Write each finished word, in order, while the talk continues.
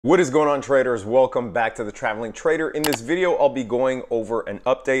What is going on, traders? Welcome back to the Traveling Trader. In this video, I'll be going over an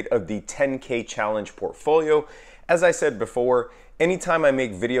update of the 10K challenge portfolio. As I said before, anytime I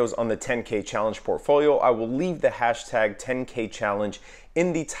make videos on the 10K challenge portfolio, I will leave the hashtag 10K challenge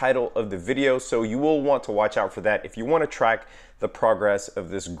in the title of the video. So you will want to watch out for that if you want to track the progress of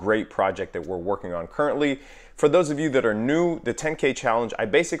this great project that we're working on currently. For those of you that are new, the 10K challenge, I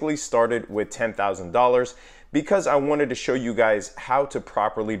basically started with $10,000 because I wanted to show you guys how to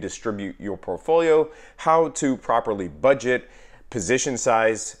properly distribute your portfolio, how to properly budget, position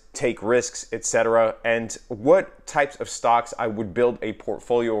size, take risks, etc., and what types of stocks I would build a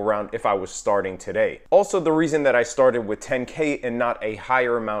portfolio around if I was starting today. Also, the reason that I started with 10K and not a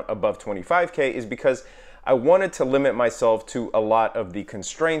higher amount above 25K is because I wanted to limit myself to a lot of the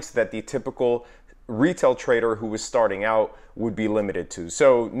constraints that the typical retail trader who is starting out would be limited to.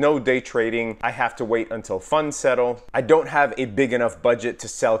 So no day trading. I have to wait until funds settle. I don't have a big enough budget to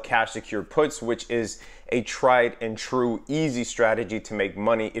sell cash secured puts, which is a tried and true easy strategy to make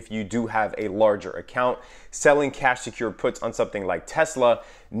money if you do have a larger account. Selling cash secured puts on something like Tesla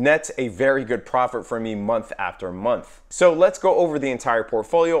nets a very good profit for me month after month. So let's go over the entire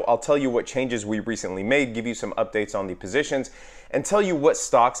portfolio. I'll tell you what changes we recently made, give you some updates on the positions, and tell you what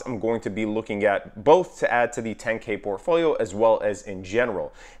stocks I'm going to be looking at, both to add to the 10K portfolio as well as in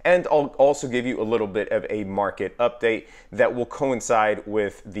general. And I'll also give you a little bit of a market update that will coincide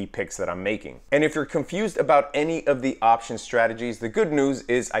with the picks that I'm making. And if you're confused about any of the option strategies, the good news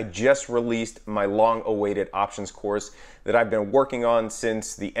is I just released my long-awaited options course that I've been working on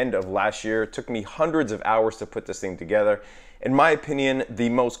since the end of last year. It took me hundreds of hours to put this thing together. In my opinion, the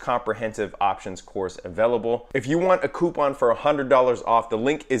most comprehensive options course available. If you want a coupon for $100 off, the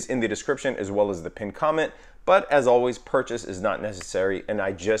link is in the description as well as the pinned comment. But as always, purchase is not necessary, and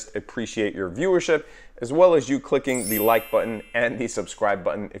I just appreciate your viewership as well as you clicking the like button and the subscribe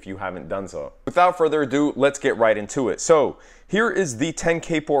button if you haven't done so. Without further ado, let's get right into it. So here is the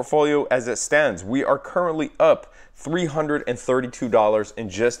 10K portfolio as it stands. We are currently up $332 in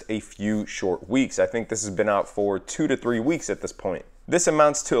just a few short weeks. I think this has been out for 2 to 3 weeks at this point. This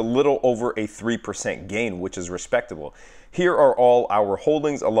amounts to a little over a 3% gain, which is respectable. Here are all our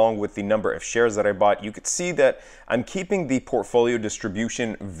holdings along with the number of shares that I bought. You could see that I'm keeping the portfolio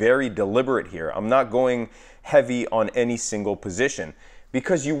distribution very deliberate here. I'm not going heavy on any single position,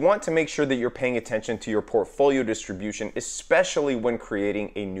 because you want to make sure that you're paying attention to your portfolio distribution, especially when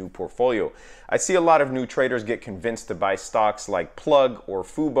creating a new portfolio. I see a lot of new traders get convinced to buy stocks like Plug or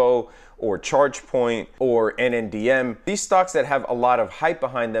Fubo or ChargePoint or NNDM. These stocks that have a lot of hype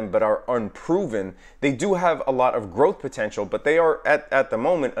behind them but are unproven. They do have a lot of growth potential, but they are at the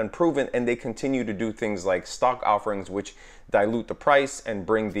moment unproven, and they continue to do things like stock offerings which dilute the price and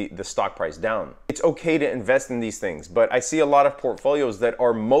bring the stock price down. It's okay to invest in these things, but I see a lot of portfolios that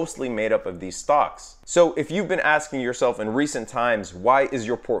are mostly made up of these stocks. So if you've been asking yourself in recent times, why is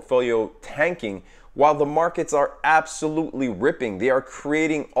your portfolio tanking while the markets are absolutely ripping? They are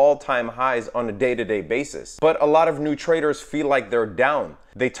creating all-time highs on a day-to-day basis. But a lot of new traders feel like they're down.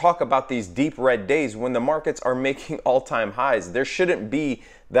 They talk about these deep red days when the markets are making all-time highs. There shouldn't be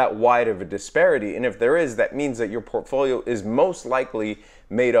that wide of a disparity. And if there is, that means that your portfolio is most likely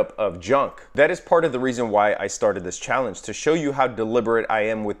made up of junk. That is part of the reason why I started this challenge, to show you how deliberate I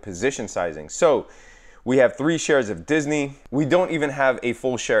am with position sizing. So we have 3 shares of Disney. We don't even have a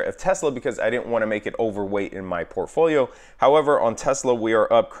full share of Tesla because I didn't want to make it overweight in my portfolio. However, on Tesla, we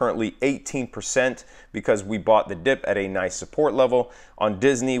are up currently 18% because we bought the dip at a nice support level. On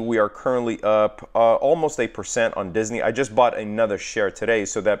Disney, we are currently up almost 8% on Disney. I just bought another share today,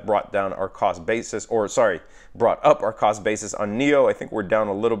 so that brought down our cost basis, brought up our cost basis on NEO. I think we're down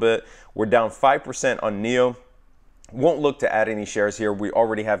a little bit. We're down 5% on NEO. Won't look to add any shares here. We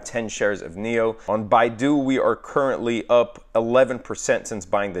already have 10 shares of NEO. On Baidu, we are currently up 11% since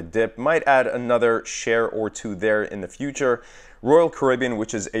buying the dip. Might add another share or 2 there in the future. Royal Caribbean,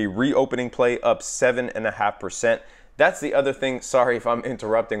 which is a reopening play, up 7.5%. That's the other thing. Sorry if I'm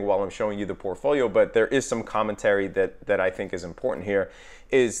interrupting while I'm showing you the portfolio, but there is some commentary that I think is important here.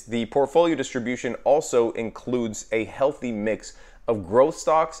 Is the portfolio distribution also includes a healthy mix of growth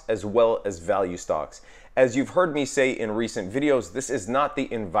stocks as well as value stocks. As you've heard me say in recent videos, this is not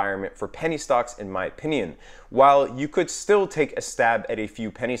the environment for penny stocks, in my opinion. While you could still take a stab at a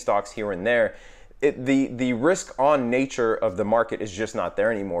few penny stocks here and there, the risk on nature of the market is just not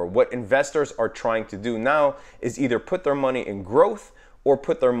there anymore. What investors are trying to do now is either put their money in growth or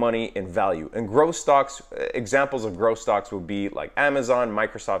put their money in value. And growth stocks, examples of growth stocks would be like Amazon,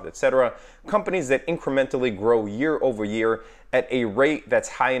 Microsoft, etc. Companies that incrementally grow year over year at a rate that's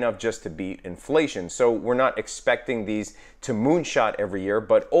high enough just to beat inflation. So we're not expecting these to moonshot every year,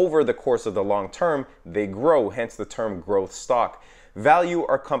 but over the course of the long term, they grow, hence the term growth stock. Value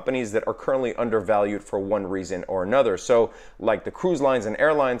are companies that are currently undervalued for one reason or another. So like the cruise lines and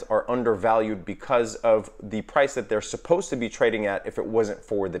airlines are undervalued because of the price that they're supposed to be trading at if it wasn't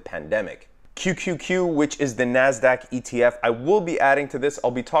for the pandemic. QQQ, which is the NASDAQ ETF, I will be adding to this.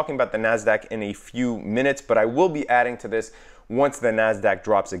 I'll be talking about the NASDAQ in a few minutes, but I will be adding to this once the NASDAQ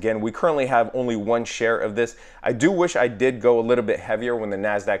drops again. We currently have only one share of this. I do wish I did go a little bit heavier when the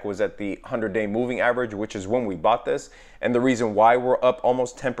NASDAQ was at the 100-day moving average, which is when we bought this, and the reason why we're up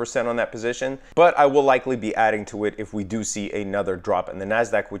almost 10% on that position. But I will likely be adding to it if we do see another drop in the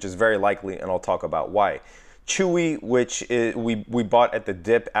NASDAQ, which is very likely, and I'll talk about why. Chewy, which is, we bought at the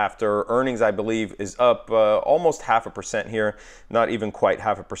dip after earnings, I believe, is up almost 0.5% here, not even quite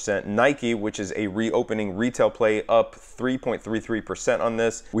 0.5%. Nike, which is a reopening retail play, up 3.33% on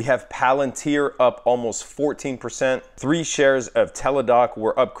this. We have Palantir up almost 14%. 3 shares of Teladoc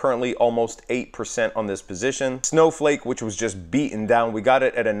were up currently almost 8% on this position. Snowflake, which was just beaten down, we got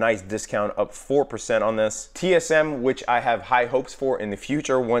it at a nice discount, up 4% on this. TSM, which I have high hopes for in the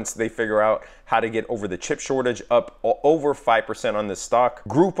future once they figure out how to get over the chip shortage, up over 5% on this stock.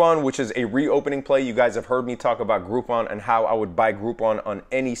 Groupon, which is a reopening play. You guys have heard me talk about Groupon and how I would buy Groupon on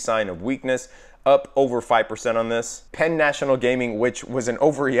any sign of weakness, up over 5% on this. Penn National Gaming, which was an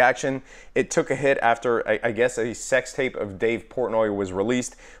overreaction. It took a hit after, I guess, a sex tape of Dave Portnoy was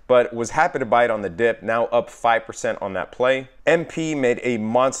released, but was happy to buy it on the dip, now up 5% on that play. MP made a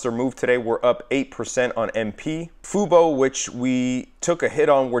monster move today. We're up 8% on MP. Fubo, which we took a hit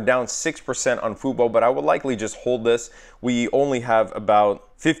on, we're down 6% on Fubo, but I would likely just hold this. We only have about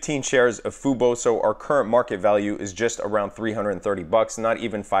 15 shares of Fubo, so our current market value is just around 330 bucks, not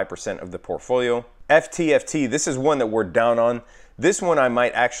even 5% of the portfolio. FTFT, this is one that we're down on. This one I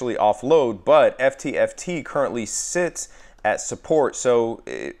might actually offload, but FTFT currently sits at support, so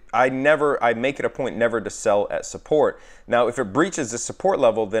I make it a point never to sell at support. Now, if it breaches the support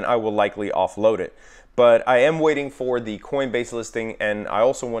level, then I will likely offload it. But I am waiting for the Coinbase listing, and I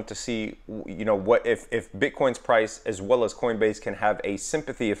also want to see, you know, what if Bitcoin's price as well as Coinbase can have a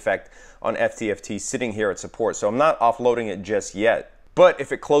sympathy effect on FTFT sitting here at support. So I'm not offloading it just yet. But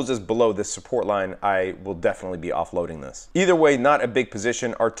if it closes below this support line, I will definitely be offloading this. Either way, not a big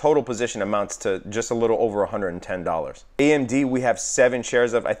position. Our total position amounts to just a little over $110. AMD, we have 7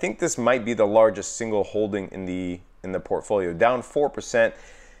 shares of. I think this might be the largest single holding in the portfolio, down 4%.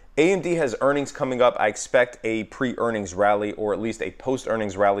 AMD has earnings coming up. I expect a pre-earnings rally or at least a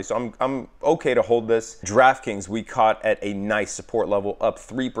post-earnings rally, so I'm okay to hold this. DraftKings, we caught at a nice support level, up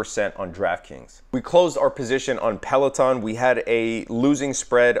 3% on DraftKings. We closed our position on Peloton. We had a losing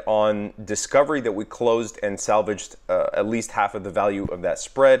spread on Discovery that we closed and salvaged at least half of the value of that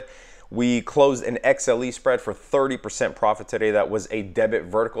spread. We closed an XLE spread for 30% profit today. That was a debit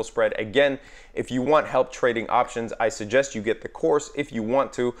vertical spread. Again, if you want help trading options, I suggest you get the course if you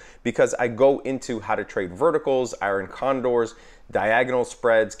want to, because I go into how to trade verticals, iron condors, diagonal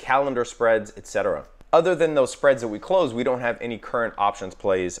spreads, calendar spreads, etc. Other than those spreads that we closed, we don't have any current options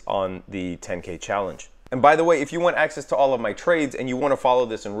plays on the 10K challenge. And by the way, if you want access to all of my trades and you want to follow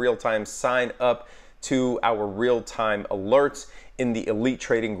this in real time, sign up to our real-time alerts in the elite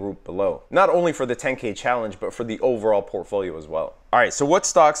trading group below. Not only for the 10K challenge, but for the overall portfolio as well. All right, so what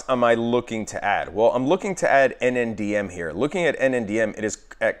stocks am I looking to add? Well, I'm looking to add NNDM here. Looking at NNDM, it is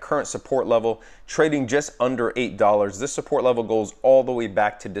at current support level, trading just under $8. This support level goes all the way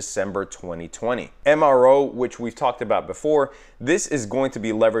back to December 2020. MRO, which we've talked about before, this is going to be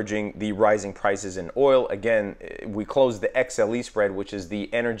leveraging the rising prices in oil. Again, we closed the XLE spread, which is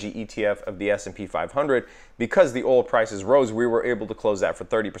the energy ETF of the S&P 500. Because the oil prices rose, we were able to close that for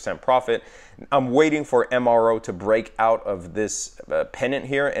 30% profit. I'm waiting for MRO to break out of this pennant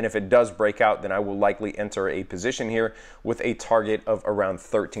here, and if it does break out, then I will likely enter a position here with a target of around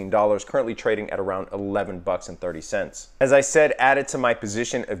 $13, currently trading at around 11 bucks and 30 cents. As I said, added to my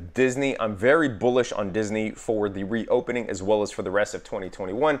position of Disney. I'm very bullish on Disney for the reopening as well as for the rest of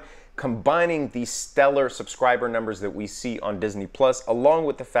 2021. Combining the stellar subscriber numbers that we see on Disney Plus, along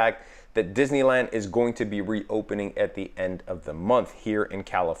with the fact that Disneyland is going to be reopening at the end of the month here in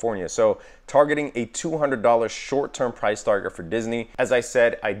California. So targeting a $200 short-term price target for Disney. As I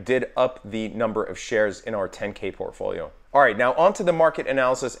said, I did up the number of shares in our 10K portfolio. All right, now on to the market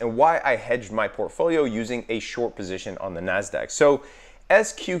analysis and why I hedged my portfolio using a short position on the NASDAQ. So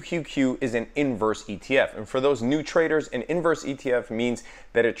SQQQ is an inverse ETF. And for those new traders, an inverse ETF means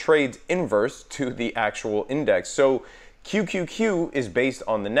that it trades inverse to the actual index. So QQQ is based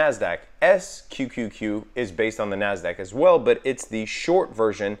on the NASDAQ. SQQQ is based on the NASDAQ as well, but it's the short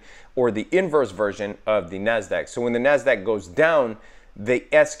version or the inverse version of the NASDAQ. So when the NASDAQ goes down, the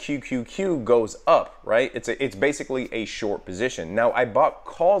SQQQ goes up, right? It's basically a short position. Now, I bought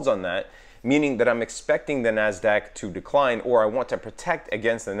calls on that, meaning that I'm expecting the NASDAQ to decline, or I want to protect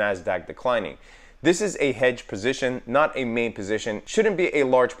against the NASDAQ declining. This is a hedge position, not a main position. Shouldn't be a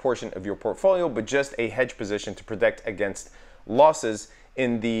large portion of your portfolio, but just a hedge position to protect against losses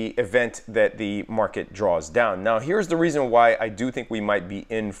in the event that the market draws down. Now, here's the reason why I do think we might be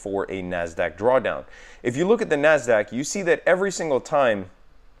in for a NASDAQ drawdown. If you look at the NASDAQ, you see that every single time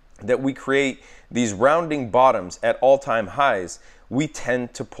that we create these rounding bottoms at all-time highs, we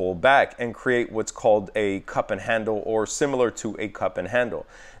tend to pull back and create what's called a cup and handle, or similar to a cup and handle.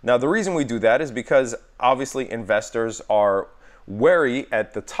 Now, the reason we do that is because obviously investors are wary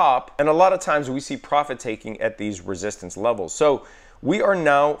at the top, and a lot of times we see profit taking at these resistance levels. So we are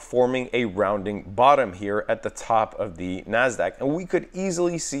now forming a rounding bottom here at the top of the NASDAQ, and we could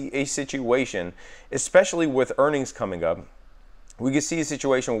easily see a situation, especially with earnings coming up, we could see a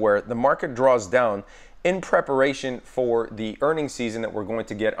situation where the market draws down in preparation for the earnings season that we're going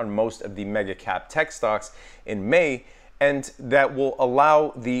to get on most of the mega cap tech stocks in May, and that will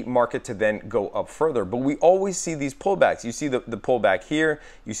allow the market to then go up further. But we always see these pullbacks. You see the pullback here,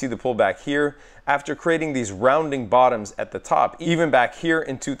 you see the pullback here, after creating these rounding bottoms at the top. Even back here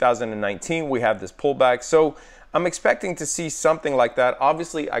in 2019, we have this pullback. So I'm expecting to see something like that.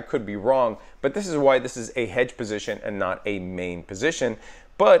 Obviously, I could be wrong, but this is why this is a hedge position and not a main position.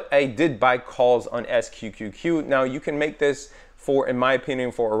 But I did buy calls on SQQQ. Now, you can make this for, in my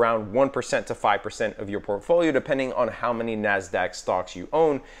opinion, for around 1% to 5% of your portfolio, depending on how many NASDAQ stocks you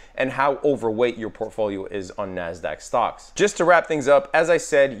own and how overweight your portfolio is on NASDAQ stocks. Just to wrap things up, as I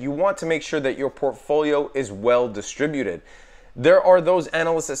said, you want to make sure that your portfolio is well distributed. There are those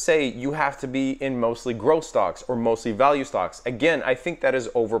analysts that say you have to be in mostly growth stocks or mostly value stocks. Again, I think that is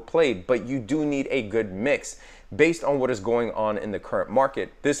overplayed, but you do need a good mix based on what is going on in the current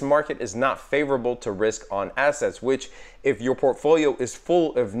market. This market is not favorable to risk on assets, which if your portfolio is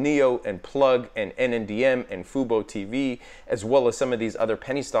full of NEO and Plug and NNDM and Fubo TV, as well as some of these other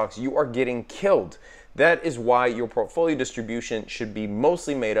penny stocks, you are getting killed. That is why your portfolio distribution should be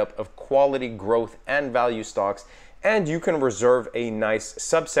mostly made up of quality growth and value stocks, and you can reserve a nice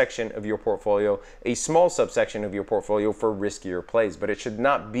subsection of your portfolio, a small subsection of your portfolio for riskier plays, but it should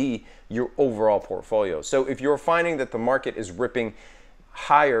not be your overall portfolio. So if you're finding that the market is ripping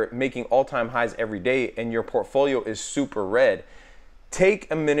higher, making all-time highs every day, and your portfolio is super red, take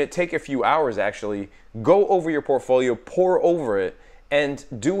a minute, take a few hours actually, go over your portfolio, pour over it, and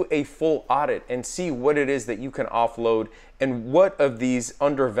do a full audit and see what it is that you can offload and what of these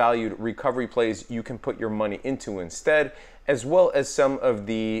undervalued recovery plays you can put your money into instead, as well as some of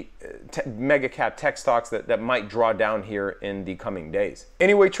the mega cap tech stocks that might draw down here in the coming days.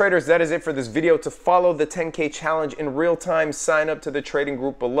 Anyway, traders, that is it for this video. To follow the 10K challenge in real time, sign up to the trading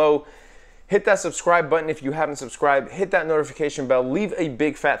group below. Hit that subscribe button if you haven't subscribed. Hit that notification bell. Leave a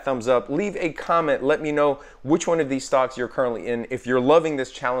big fat thumbs up. Leave a comment. Let me know which one of these stocks you're currently in, if you're loving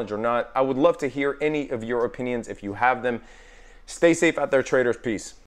this challenge or not. I would love to hear any of your opinions if you have them. Stay safe out there, traders. Peace.